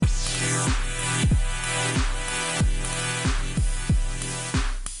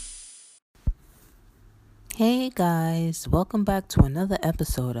Hey guys, welcome back to another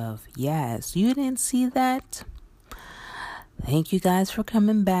episode of Yes, You Didn't See That? Thank you guys for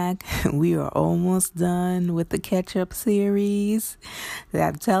coming back. We are almost done with the catch-up series.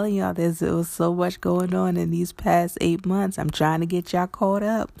 I'm telling y'all, there was so much going on in these past 8 months. I'm trying to get y'all caught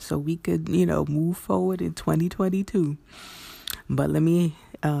up so we could, move forward in 2022. But let me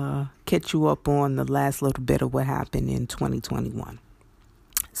catch you up on the last little bit of what happened in 2021.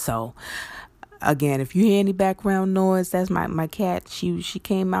 So, again, if you hear any background noise, that's my cat. She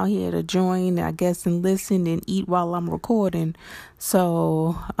came out here to join, I guess, and listen and eat while I'm recording.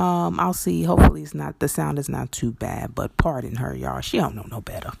 So I'll see. Hopefully the sound is not too bad, but pardon her, y'all. She don't know no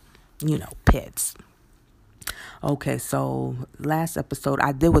better. Pets. Okay, so last episode,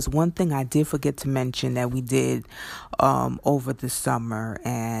 there was one thing I did forget to mention that we did over the summer,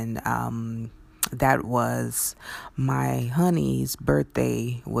 and that was my honey's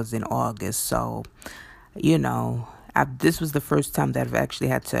birthday was in August. So, this was the first time that I've actually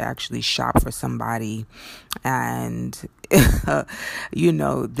had to shop for somebody. And,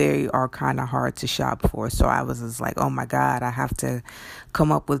 they are kind of hard to shop for. So I was just like, oh my God, I have to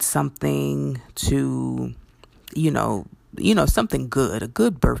come up with something to, something good, a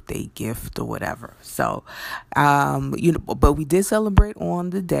good birthday gift or whatever. So, but we did celebrate on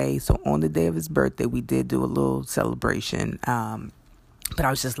the day. So on the day of his birthday, we did do a little celebration. But I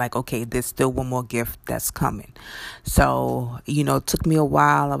was just like, okay, there's still one more gift that's coming. So, it took me a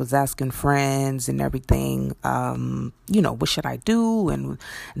while. I was asking friends and everything, what should I do? And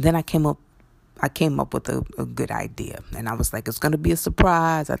then I came up with a good idea. And I was like, it's going to be a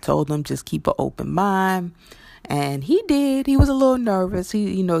surprise. I told him just keep an open mind. And he did. He was a little nervous.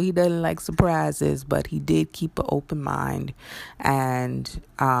 He doesn't like surprises, but he did keep an open mind. And,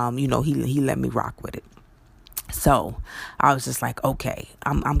 he let me rock with it. So I was just like, okay,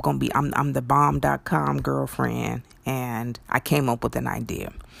 I'm the bomb.com girlfriend. And I came up with an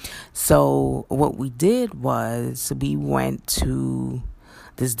idea. So what we did was we went to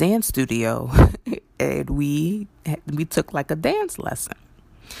this dance studio and we took like a dance lesson.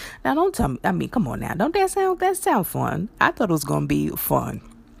 Now, don't tell me, come on now. Don't that sound fun? I thought it was going to be fun.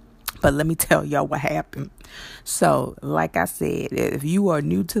 But let me tell y'all what happened. So, like I said, if you are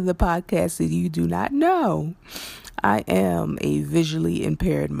new to the podcast and you do not know, I am a visually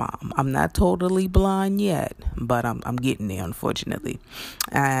impaired mom. I'm not totally blind yet, but I'm getting there, unfortunately.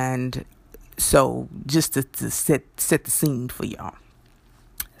 And so, just to set the scene for y'all.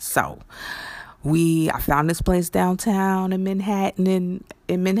 So, I found this place downtown in Manhattan,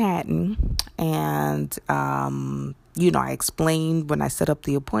 and I explained when I set up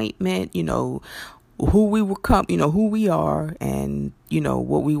the appointment, who we are, and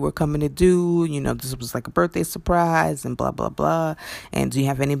what we were coming to do. This was like a birthday surprise, and blah blah blah. And do you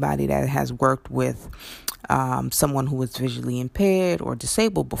have anybody that has worked with someone who was visually impaired or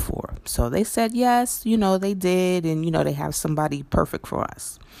disabled before? So they said yes, they did, and they have somebody perfect for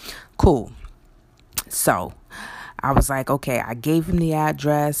us. Cool. So I was like, okay, I gave him the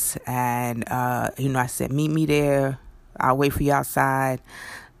address, and, I said, meet me there. I'll wait for you outside.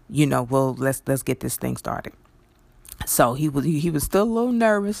 Let's get this thing started. So he was still a little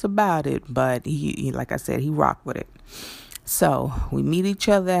nervous about it, but he like I said, he rocked with it. So we meet each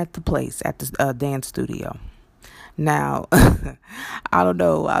other at the place, at the dance studio. Now, I don't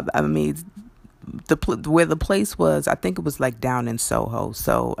know. I mean, where the place was, I think it was like down in Soho.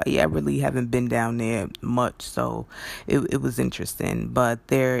 So I really haven't been down there much. So it was interesting. But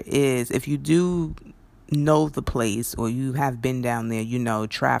there is, if you do know the place or you have been down there,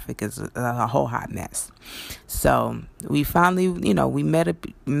 traffic is a whole hot mess. So we finally, we met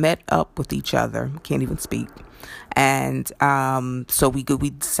up with each other. Can't even speak. And so we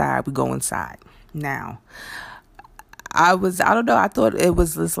decide we go inside. Now, I don't know. I thought it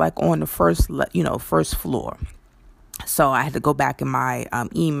was just like on the first floor. So I had to go back in my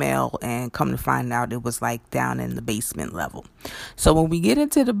email and come to find out it was like down in the basement level. So when we get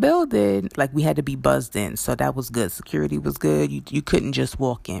into the building, like we had to be buzzed in. So that was good. Security was good. You couldn't just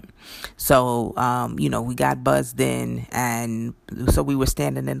walk in. So, we got buzzed in, and so we were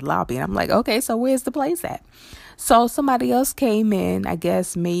standing in the lobby, and I'm like, okay, so where's the place at? So somebody else came in, I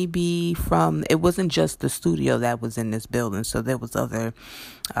guess maybe it wasn't just the studio that was in this building. So there was other,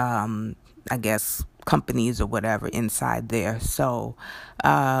 I guess, companies or whatever inside there. So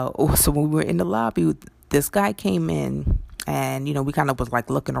when we were in the lobby, this guy came in, and, we kind of was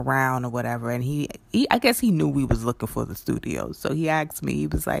like looking around or whatever. And he I guess he knew we was looking for the studio. So he asked me, he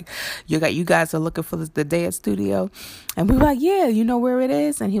was like, you guys are looking for the dance studio? And we were like, yeah, you know where it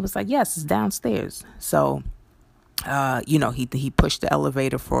is? And he was like, yes, it's downstairs. So he pushed the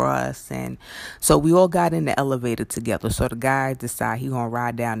elevator for us, and so we all got in the elevator together. So the guy decided he gonna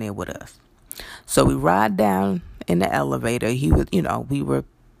ride down there with us. So we ride down in the elevator. He was, we were,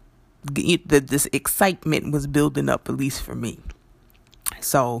 this excitement was building up, at least for me.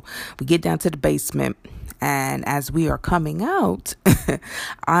 So we get down to the basement, and as we are coming out,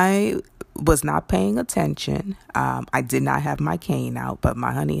 I was not paying attention. I did not have my cane out, but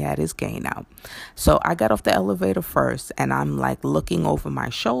my honey had his cane out. So I got off the elevator first, and I'm like looking over my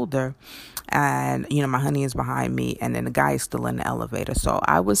shoulder, and my honey is behind me, and then the guy is still in the elevator. So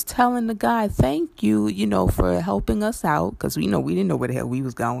I was telling the guy, thank you, for helping us out, because we didn't know where the hell we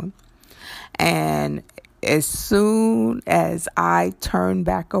was going. And as soon as I turned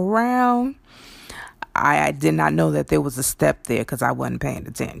back around, I did not know that there was a step there because I wasn't paying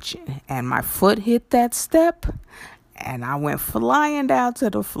attention. And my foot hit that step, and I went flying down to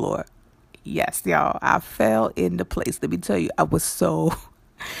the floor. Yes, y'all, I fell into place. Let me tell you, I was so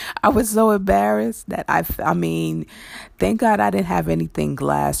embarrassed that I mean, thank God I didn't have anything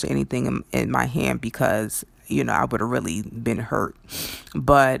glass or anything in my hand, because, I would have really been hurt.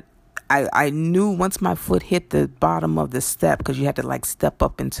 But I knew once my foot hit the bottom of the step, because you had to like step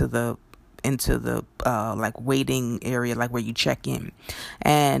up into the like waiting area, like where you check in.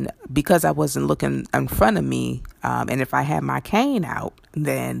 And because I wasn't looking in front of me, and if I had my cane out,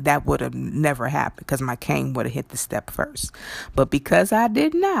 then that would have never happened, because my cane would have hit the step first. But because I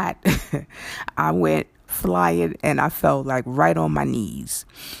did not, I went flying, and I fell like right on my knees.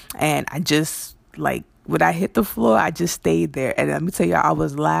 And I just like, when I hit the floor, I just stayed there. And let me tell you, I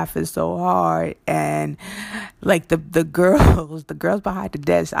was laughing so hard. And like the girls behind the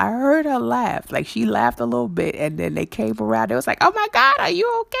desk, I heard her laugh. Like she laughed a little bit, and then they came around. It was like, oh my God, are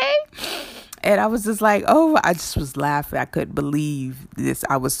you okay? And I was just like, I just was laughing. I couldn't believe this.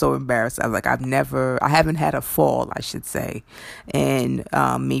 I was so embarrassed. I was like, I haven't had a fall, I should say, in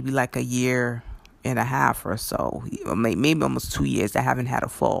maybe like a year and a half or so, maybe almost 2 years. I haven't had a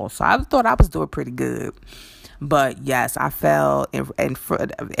fall, so I thought I was doing pretty good. But yes, I fell in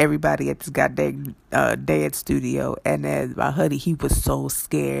front of everybody at this goddamn dance studio, and then my honey, he was so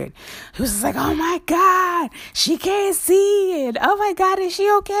scared. He was just like, "Oh my God, she can't see it. Oh my God, is she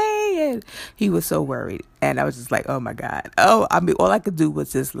okay?" And he was so worried, and I was just like, "Oh my God." All I could do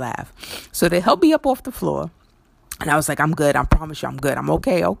was just laugh. So they helped me up off the floor. And I was like, I'm good. I promise you I'm good. I'm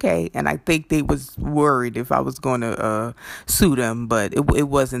okay. And I think they was worried if I was going to sue them, but it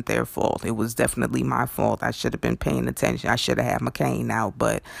wasn't their fault. It was definitely my fault. I should have been paying attention. I should have had my cane out,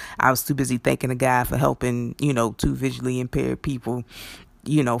 but I was too busy thanking the guy for helping, two visually impaired people,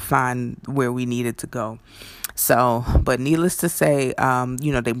 find where we needed to go. So, but needless to say,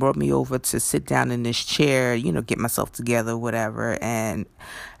 they brought me over to sit down in this chair, get myself together, whatever. And,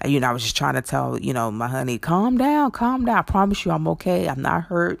 I was just trying to tell, my honey, calm down. I promise you I'm okay. I'm not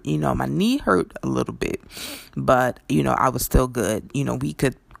hurt. My knee hurt a little bit, but, I was still good. We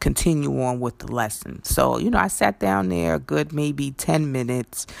could continue on with the lesson. So, I sat down there a good maybe 10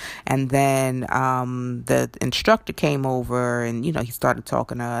 minutes, and then the instructor came over, and, he started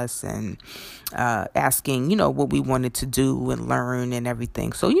talking to us and asking, what we wanted to do and learn and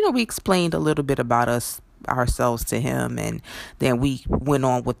everything. So, we explained a little bit about ourselves to him, and then we went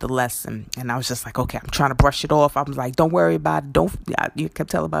on with the lesson. And I was just like, okay, I'm trying to brush it off. I was like, don't worry about it. You kept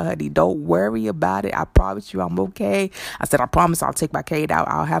telling my honey, don't worry about it. I promise you I'm okay. I said, I promise I'll take my cane out.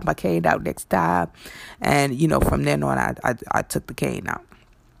 I'll have my cane out next time. And from then on, I took the cane out.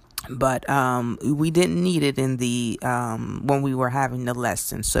 But we didn't need it in the when we were having the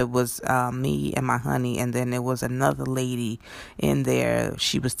lesson. So it was me and my honey, and then there was another lady in there.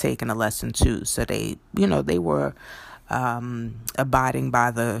 She was taking a lesson too. So they were abiding by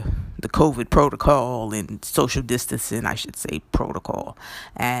the COVID protocol and social distancing, I should say, protocol.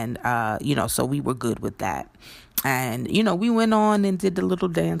 And so we were good with that. And, we went on and did the little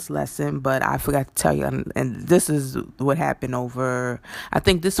dance lesson, but I forgot to tell you, and this is what happened I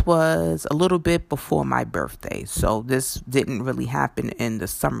think this was a little bit before my birthday. So this didn't really happen in the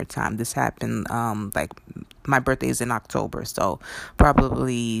summertime. This happened, like my birthday is in October. So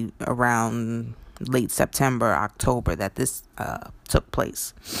probably around late September, October that this took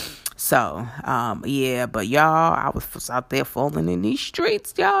place. So, but y'all, I was out there falling in these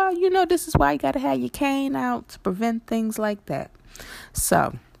streets, y'all. This is why you got to have your cane out to prevent things like that.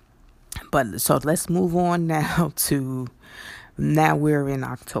 So let's move on now now we're in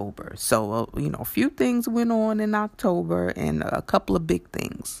October. So, a few things went on in October, and a couple of big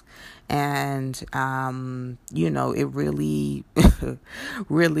things. And, it really,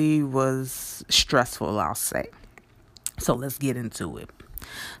 really was stressful, I'll say. So let's get into it.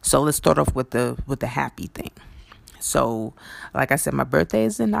 So let's start off with the happy thing. So, like I said, my birthday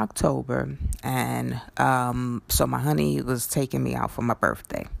is in October, and so my honey was taking me out for my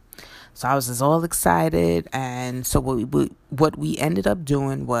birthday. So I was just all excited, and so what we ended up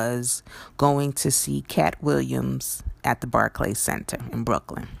doing was going to see Cat Williams at the Barclays Center in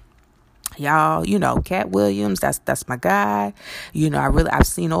Brooklyn. Y'all, Cat Williams, that's my guy. I've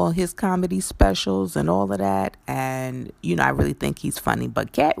seen all his comedy specials and all of that, and I really think he's funny.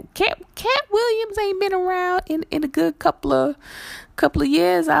 But Cat Williams ain't been around in a good couple of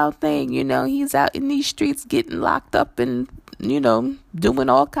years, I don't think. He's out in these streets getting locked up and doing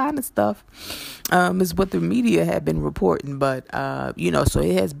all kind of stuff, is what the media had been reporting. But, so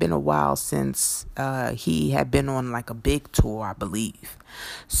it has been a while since he had been on like a big tour, I believe.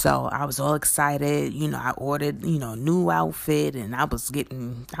 So I was all excited. I ordered, a new outfit, and I was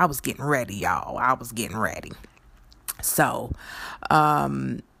getting ready, y'all. I was getting ready. So,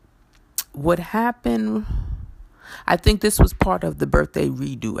 what happened, I think this was part of the birthday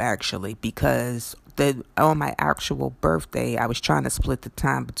redo, actually, because on my actual birthday, I was trying to split the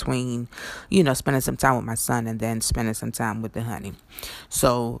time between, spending some time with my son and then spending some time with the honey.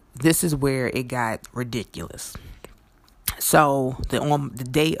 So this is where it got ridiculous. So on the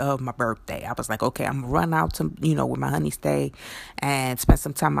day of my birthday, I was like, okay, I'm gonna run out to, where my honey stay and spend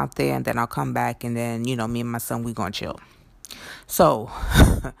some time out there, and then I'll come back, and then, me and my son, we gonna chill. So,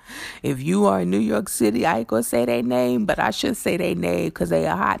 if you are in New York City, I ain't going to say their name, but I should say their name because they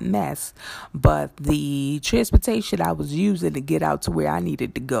a hot mess. But the transportation I was using to get out to where I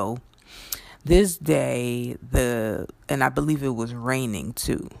needed to go this day, and I believe it was raining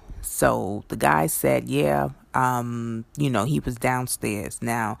too. So the guy said, yeah, he was downstairs.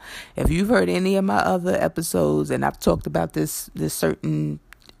 Now, if you've heard any of my other episodes, and I've talked about this certain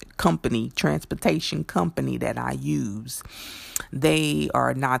transportation company that I use, they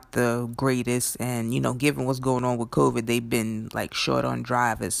are not the greatest, and given what's going on with COVID, they've been like short on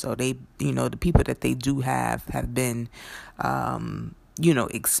drivers. So they, the people that they do have been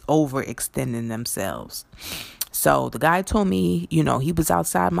overextending themselves. So the guy told me, he was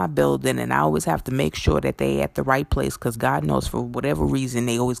outside my building, and I always have to make sure that they at the right place, because God knows, for whatever reason,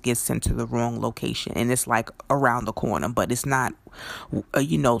 they always get sent to the wrong location, and it's like around the corner, but it's not,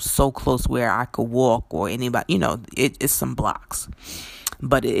 so close where I could walk or anybody, it's some blocks,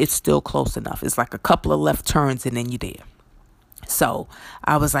 but it's still close enough. It's like a couple of left turns and then you're there. So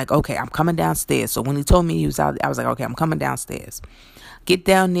I was like, okay, I'm coming downstairs. So when he told me he was out, I was like, okay, I'm coming downstairs. Get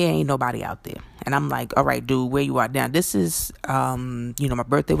down there, ain't nobody out there. And I'm like, all right, dude, where you are now? This is, my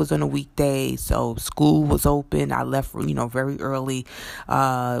birthday was on a weekday, so school was open. I left, very early,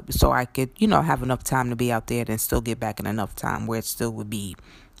 so I could, have enough time to be out there and still get back in enough time where it still would be,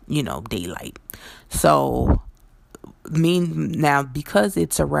 daylight. So, now, because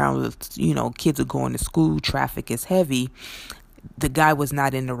it's around, kids are going to school, traffic is heavy, the guy was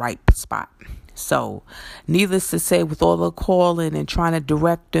not in the right spot. So, needless to say, with all the calling and trying to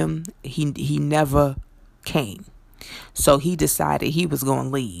direct him, he never came. So he decided he was going to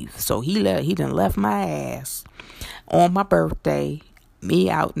leave. So he done left my ass on my birthday,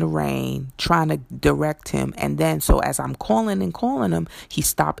 me out in the rain, trying to direct him. And then, so as I'm calling him, he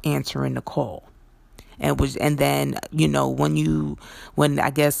stopped answering the call. And then, when I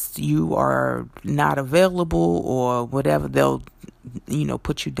guess you are not available or whatever, they'll,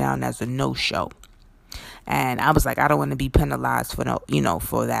 put you down as a no-show. And I was like, I don't want to be penalized for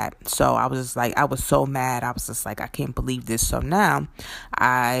for that. So I was just like, I was so mad. I was just like, I can't believe this. So now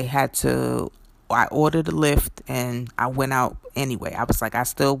I ordered a Lyft and I went out anyway. I was like, I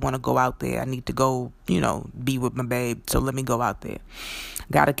still want to go out there. I need to go, be with my babe. So let me go out there.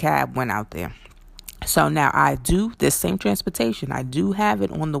 Got a cab, went out there. So now I do this same transportation. I do have it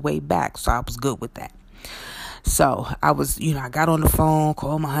on the way back. So I was good with that. So I was, I got on the phone,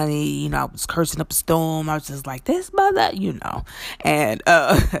 called my honey, I was cursing up a storm. I was just like, this mother, and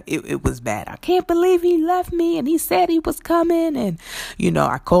it was bad. I can't believe he left me, and he said he was coming. And,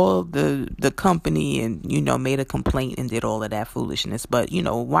 I called the company and, made a complaint and did all of that foolishness. But,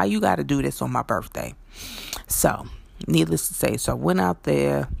 why you got to do this on my birthday? So needless to say, so I went out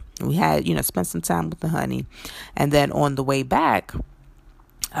there. We had, spent some time with the honey. And then on the way back,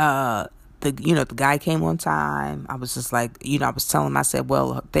 the guy came on time. I was just like, I was telling him, I said,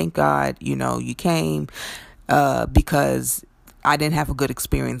 well, thank God, you came, because I didn't have a good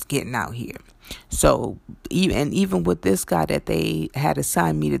experience getting out here. So even with this guy that they had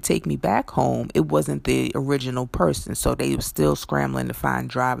assigned me to take me back home, it wasn't the original person. So they were still scrambling to find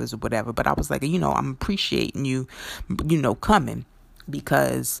drivers or whatever. But I was like, I'm appreciating you, coming,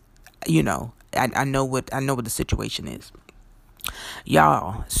 because, I know what the situation is.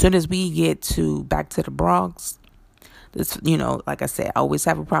 Y'all, as soon as we get back to the Bronx, This, like I said, I always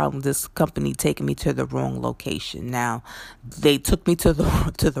have a problem with this company taking me to the wrong location. Now, they took me to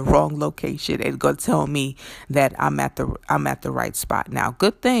the wrong location and going to tell me that I'm at the right spot. Now,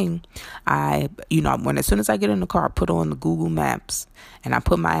 good thing when as soon as I get in the car, I put on the Google Maps and I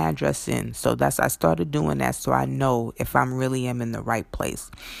put my address in. So I started doing that so I know if I'm really am in the right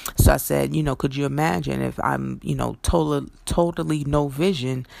place. So I said, could you imagine if I'm, totally no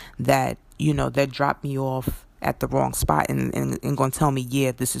vision that dropped me off at the wrong spot and going to tell me,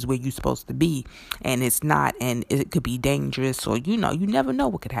 yeah, this is where you're supposed to be, and it's not, and it could be dangerous, or you never know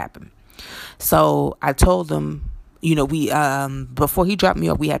what could happen. So I told him, we before he dropped me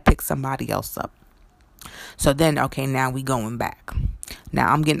off, we had picked somebody else up. So then, okay, now we going back.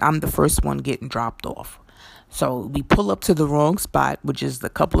 Now I'm the first one getting dropped off. So we pull up to the wrong spot, which is a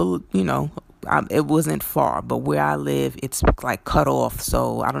couple of, it wasn't far, but where I live, it's like cut off.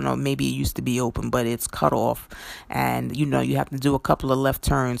 So I don't know, maybe it used to be open, but it's cut off. And, you have to do a couple of left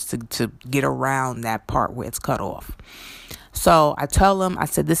turns to get around that part where it's cut off. So I tell him, I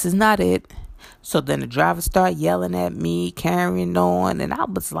said, this is not it. So then the driver started yelling at me, carrying on. And I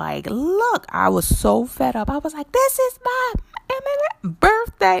was like, look, I was so fed up. I was like, this is my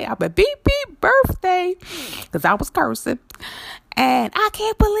birthday. I'm a beep birthday. Because I was cursing. And I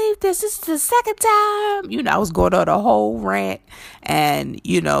can't believe this. This is the second time. I was going on a whole rant. And,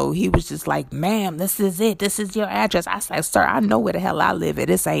 he was just like, ma'am, this is it. This is your address. I was like, sir, I know where the hell I live at.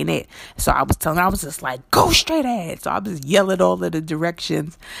 This ain't it. So I was just like, go straight ahead. So I was yelling all of the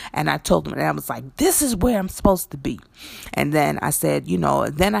directions. And I told him, and I was like, this is where I'm supposed to be. And then I said,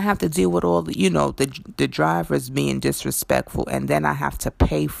 then I have to deal with all the, the drivers being disrespectful. And then I have to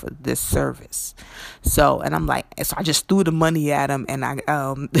pay for this service. So I just threw the money at him, and and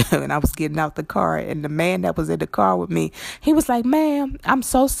I was getting out the car, and the man that was in the car with me, he was like, ma'am, I'm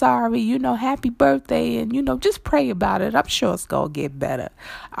so sorry, happy birthday, and just pray about it. I'm sure it's gonna get better.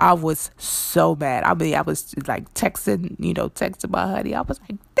 I was so mad. I was like texting my honey. I was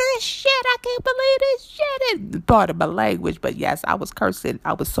like, this shit, I can't believe this shit. And part of my language, but yes, I was cursing.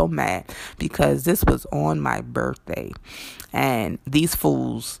 I was so mad because this was on my birthday, and these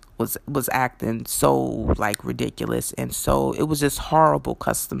fools was acting so like ridiculous, and so it was just horrible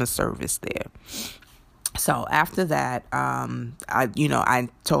customer service there. So after that, I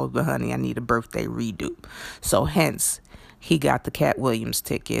told the honey I need a birthday redo. So hence he got the Cat Williams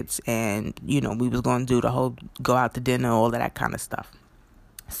tickets, and we was going to do the whole go out to dinner, all of that kind of stuff.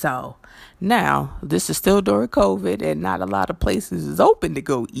 So now this is still during COVID, and not a lot of places is open to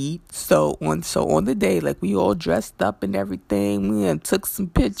go eat. So on the day, like, we all dressed up and everything, we took some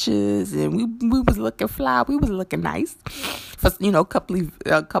pictures, and we was looking fly. We was looking nice for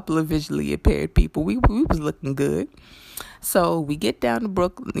a couple of visually impaired people. We was looking good. So we get down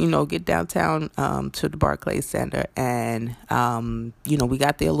to get downtown to the Barclays Center, and we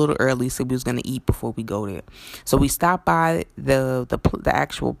got there a little early, so we was gonna eat before we go there. So we stopped by the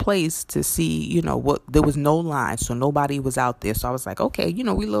actual place to see, what, there was no line, so nobody was out there. So I was like, okay, we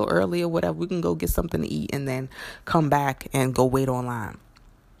a little early or whatever, we can go get something to eat and then come back and go wait online.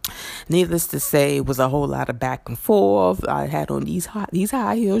 Needless to say, it was a whole lot of back and forth. I had on these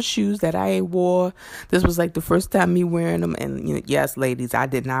high heel shoes that I ain't wore. This was like the first time me wearing them, and yes, ladies, I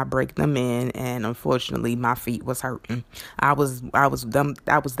did not break them in, and unfortunately, my feet was hurting. I was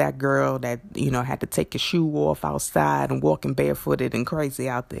that girl that had to take a shoe off outside and walking barefooted and crazy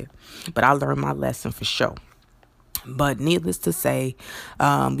out there. But I learned my lesson for sure. But needless to say,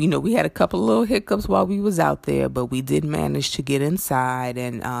 we had a couple of little hiccups while we was out there, but we did manage to get inside,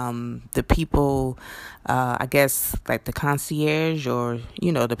 and the people, I guess, like the concierge, or,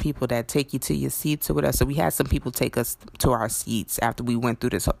 the people that take you to your seats or whatever. So we had some people take us to our seats after we went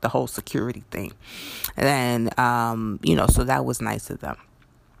through the whole security thing. And, so that was nice of them.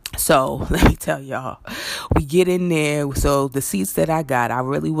 So let me tell y'all, we get in there. So the seats that I got, I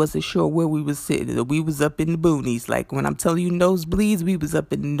really wasn't sure where we was sitting. We was up in the boonies. Like, when I'm telling you nosebleeds, we was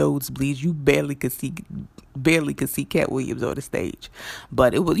up in the nosebleeds. You barely could see Cat Williams on the stage.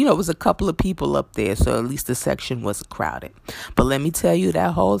 But it was, it was a couple of people up there, so at least the section wasn't crowded. But let me tell you,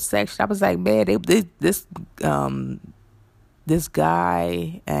 that whole section, I was like, man, this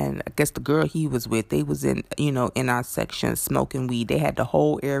guy and I guess the girl he was with, they was in our section smoking weed. They had the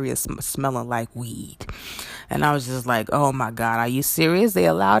whole area smelling like weed. And I was just like, oh my God, are you serious? They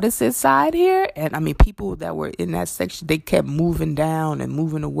allowed us inside here? And I mean, people that were in that section, they kept moving down and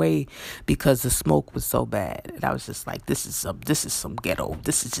moving away because the smoke was so bad. And I was just like, this is some ghetto.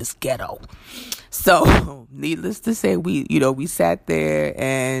 This is just ghetto. So needless to say, we sat there,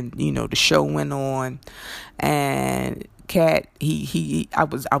 and, the show went on, and cat, I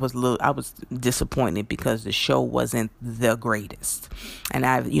was disappointed because the show wasn't the greatest. And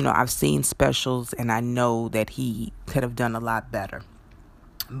I've seen specials and I know that he could have done a lot better.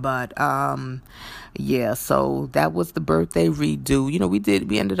 But yeah, so that was the birthday redo.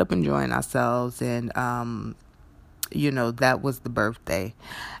 We ended up enjoying ourselves, and that was the birthday.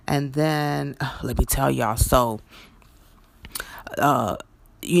 And then let me tell y'all, so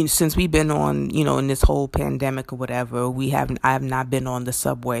since we've been on, in this whole pandemic or whatever, I have not been on the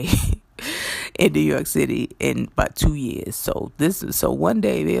subway in New York City in about 2 years. So one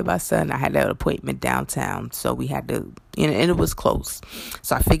day, me and my son, I had an appointment downtown, so we had to, and it was close.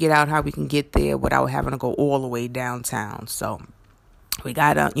 So I figured out how we can get there without having to go all the way downtown. So we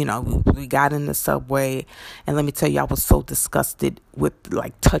got we got in the subway, and let me tell you, I was so disgusted with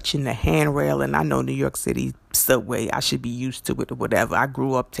like touching the handrail. And I know New York City subway, I should be used to it or whatever. I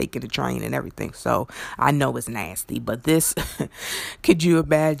grew up taking the train and everything, so I know it's nasty. But this, could you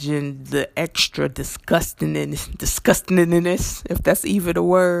imagine the extra disgustingness, if that's even a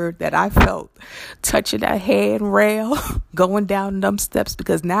word, that I felt touching that handrail going down them steps?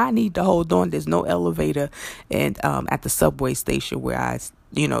 Because now I need to hold on. There's no elevator and at the subway station where that's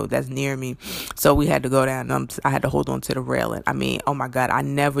near me. So we had to go down. I had to hold on to the railing. I mean, oh my God, I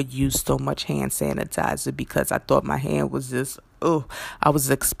never used so much hand sanitizer because I thought my hand was just, I was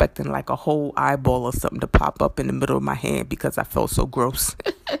expecting like a whole eyeball or something to pop up in the middle of my hand because I felt so gross.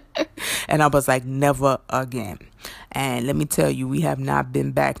 And I was like, never again. And let me tell you, we have not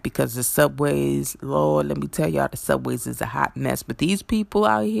been back because the subways, Lord, let me tell y'all, the subways is a hot mess. But these people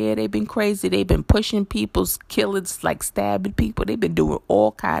out here, they've been crazy. They've been pushing people, killing, like stabbing people. They've been doing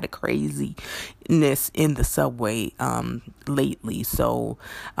all kind of craziness in the subway lately. So,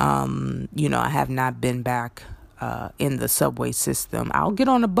 I have not been back in the subway system. I'll get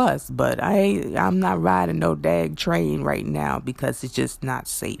on a bus, but I'm not riding no dag train right now because it's just not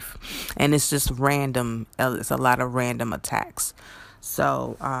safe. And it's just random. It's a lot of random attacks.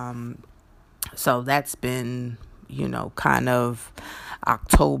 So that's been, kind of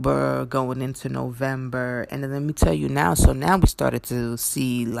October going into November. And then let me tell you now, so now we started to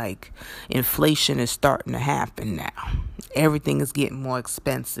see like inflation is starting to happen now. Everything is getting more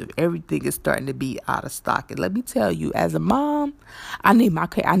expensive. Everything is starting to be out of stock. And let me tell you, as a mom, I need my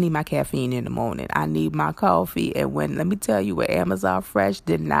caffeine in the morning. I need my coffee. And let me tell you, when Amazon Fresh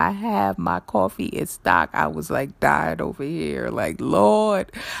did not have my coffee in stock, I was like dying over here. Like,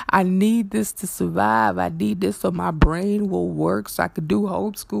 Lord, I need this to survive. I need this so my brain will work, so I could do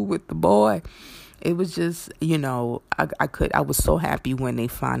homeschool with the boy. It was just, I was so happy when they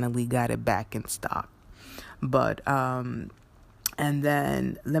finally got it back in stock. But, and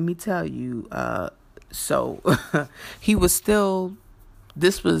then let me tell you, so he was still,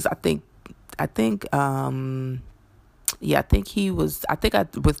 this was, I think I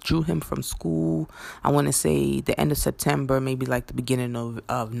withdrew him from school. I want to say the end of September, maybe like the beginning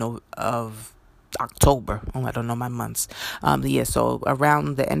of October. I don't know my months. So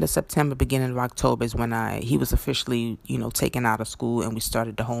around the end of September, beginning of October is when he was officially, taken out of school, and we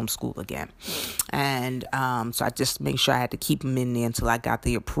started to homeschool again. And so I just made sure I had to keep him in there until I got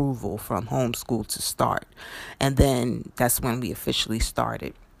the approval from homeschool to start. And then that's when we officially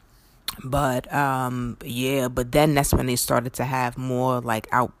started. But but then that's when they started to have more like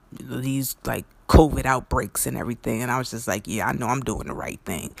these like COVID outbreaks and everything. And I was just like, yeah, I know I'm doing the right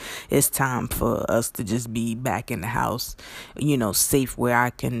thing. It's time for us to just be back in the house, safe, where I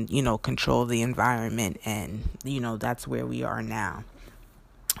can, control the environment. And, that's where we are now.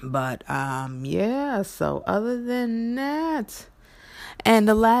 But, so other than that, and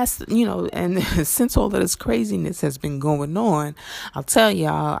the last, and since all of this craziness has been going on, I'll tell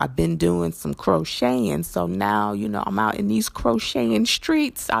y'all, I've been doing some crocheting. So now, I'm out in these crocheting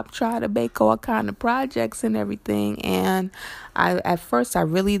streets. I'm trying to make all kind of projects and everything. And at first, I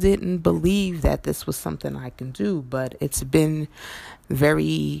really didn't believe that this was something I can do. But it's been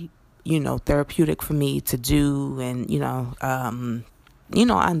very, therapeutic for me to do. And,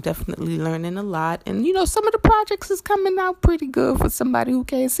 I'm definitely learning a lot. And, some of the projects is coming out pretty good for somebody who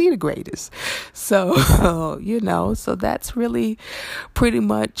can't see the greatest. So, so that's really pretty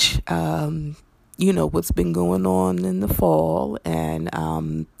much, what's been going on in the fall.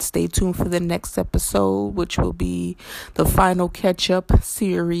 And stay tuned for the next episode, which will be the final catch-up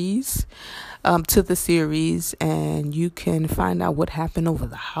series to the series. And you can find out what happened over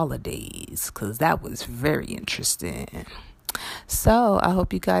the holidays, because that was very interesting. So I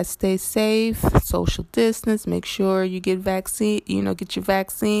hope you guys stay safe, social distance, make sure you get get your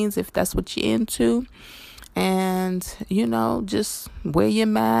vaccines if that's what you're into. And, just wear your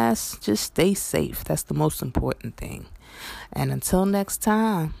mask, just stay safe. That's the most important thing. And until next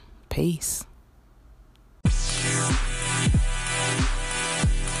time, peace.